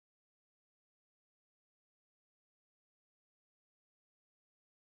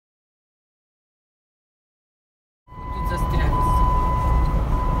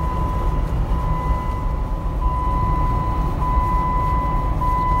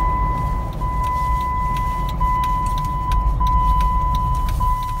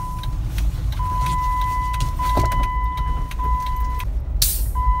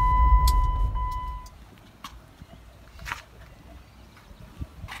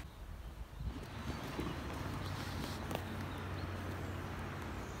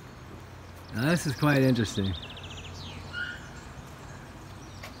This is quite interesting.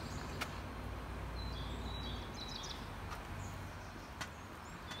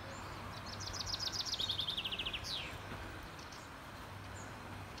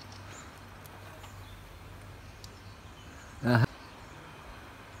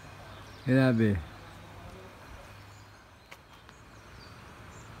 Grabe.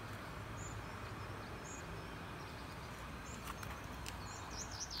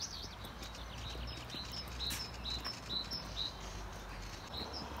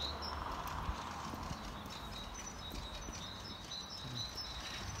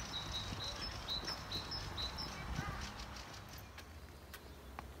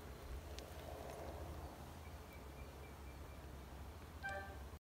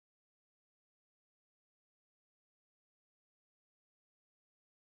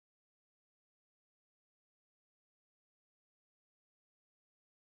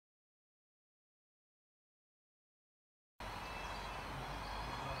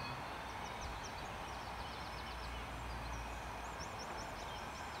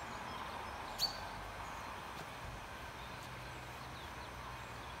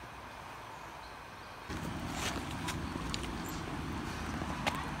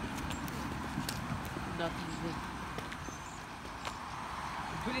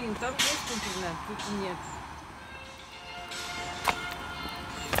 Блин, там есть интернет, тут нет.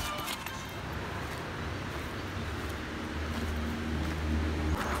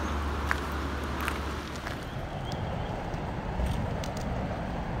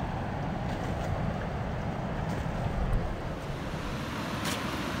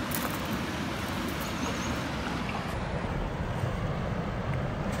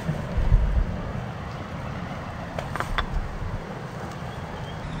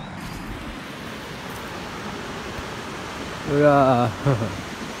 Hoorah.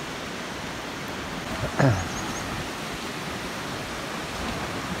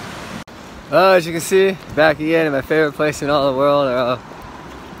 Well, as you can see, back again in my favorite place in all the world,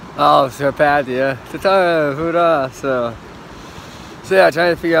 Carpathia. Tatara, hoorah! So yeah,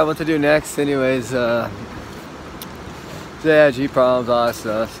 trying to figure out what to do next. Anyways, so yeah, G problems, all that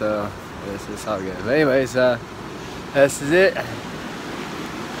stuff. So this is all good. But anyways, this is it.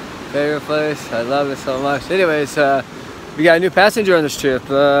 Favorite place. I love it so much. Anyways, we got a new passenger on this trip.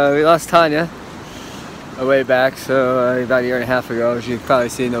 We lost Tanya a way back, so about a year and a half ago. You've probably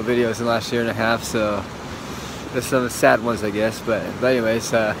seen no videos in the last year and a half, so there's some sad ones, I guess. But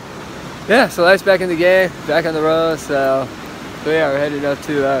anyways, yeah. So life's back in the game, back on the road. So yeah, we're headed up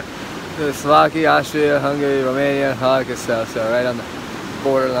to Slovakia, Austria, Hungary, Romania, all that good stuff. So right on the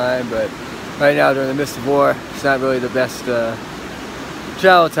borderline, but right now during the midst of war, it's not really the best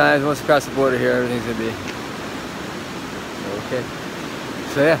travel times. Once across the border here, everything's gonna be okay.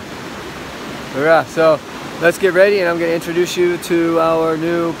 So yeah, hurrah. So let's get ready, and I'm gonna introduce you to our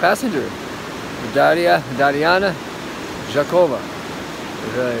new passenger, Dariana Jakova.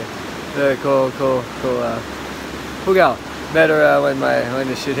 Very cool gal. Met her when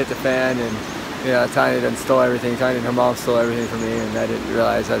the shit hit the fan, and Tanya done stole everything. Tanya and her mom stole everything from me, and I didn't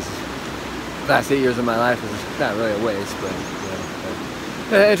realize the last 8 years of my life was not really a waste, but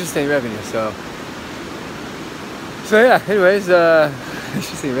interesting revenue. So yeah. Anyways,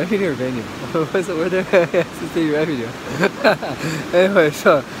 interesting revenue or venue? What's the word there? Interesting revenue. Anyway,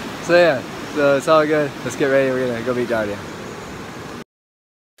 so yeah. So it's all good. Let's get ready. We're gonna go meet Daria.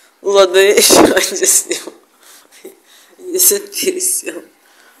 Ладно, я еще не сниму. Если пересел.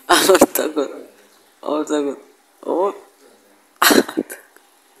 А вот так вот. Вот так вот. Вот.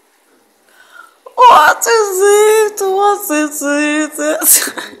 What is it? What is it?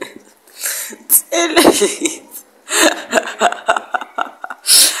 Телевизор.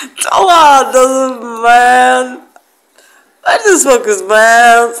 Да ладно, man. I just fuck this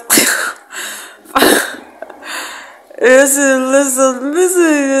man. Listen,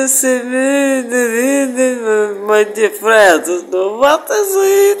 my dear friends, what is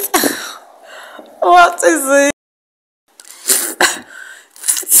it? What is it?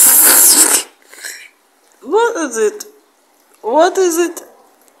 What is it? What is it?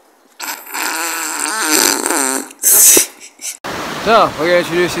 So we're gonna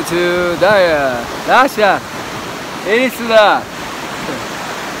introduce you to Daria. Dasha, Inisula.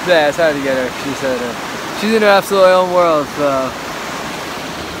 Yeah, it's hard to get her. She said she's in her absolute own world. So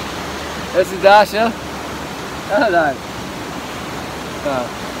this is Dasha. I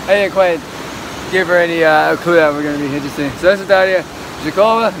didn't quite give her any clue that we're gonna be interesting. So this is Daria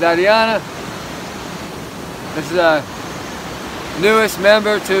Jakova, Dariana. This is our newest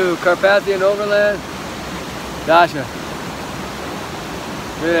member to Carpathian Overland, Dasha.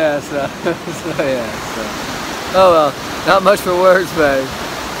 Yeah, so, so yeah, so. Oh well, not much for words, but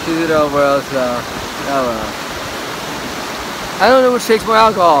she's in her own world, so, oh well. I don't know which takes more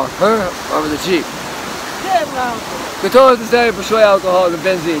alcohol, her or the Jeep. Кто заставит больше алкоголя на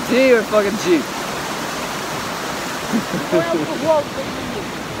бензин, ты or fucking Jeep?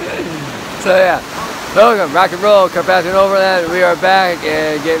 So yeah, welcome, rock and roll, Carpathian Overland. We are back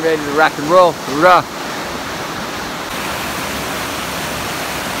and getting ready to rock and roll. Hoorah!